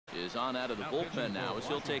is on out of the bullpen now as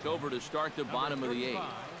he'll take over to start the bottom of the 8th.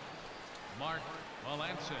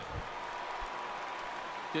 Melancon.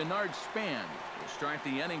 Denard Span will start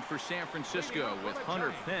the inning for San Francisco with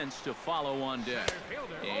Hunter Pence to follow on deck.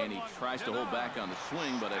 And he tries to hold back on the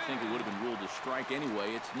swing, but I think it would have been ruled a strike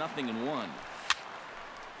anyway. It's 0-1.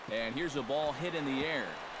 And here's a ball hit in the air.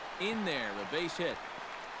 In there, a base hit.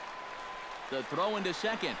 The throw into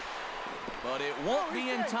second. But it won't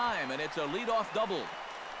be in time, and it's a leadoff double.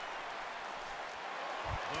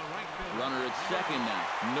 Runner at second now.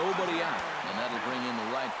 Nobody out. And that'll bring in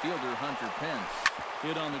the right fielder, Hunter Pence.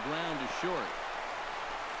 Hit on the ground to short.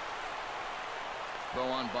 Throw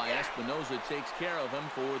on by Espinosa takes care of him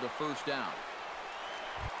for the first out.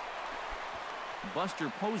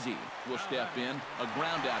 Buster Posey will step in. A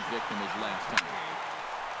ground out victim his last time.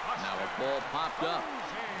 Now a ball popped up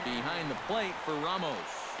behind the plate for Ramos.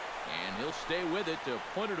 And he'll stay with it to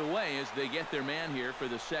put it away as they get their man here for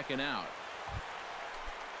the second out.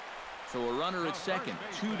 So a runner at second,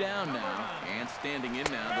 2 down now, and standing in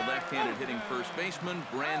now the left-handed hitting first baseman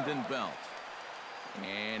Brandon Belt.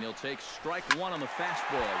 And he'll take strike 1 on the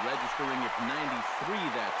fastball, registering at 93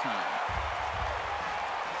 that time.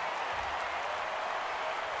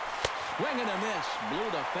 Swing and a miss,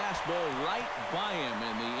 blew the fastball right by him,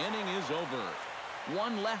 and the inning is over.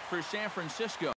 1 left for San Francisco.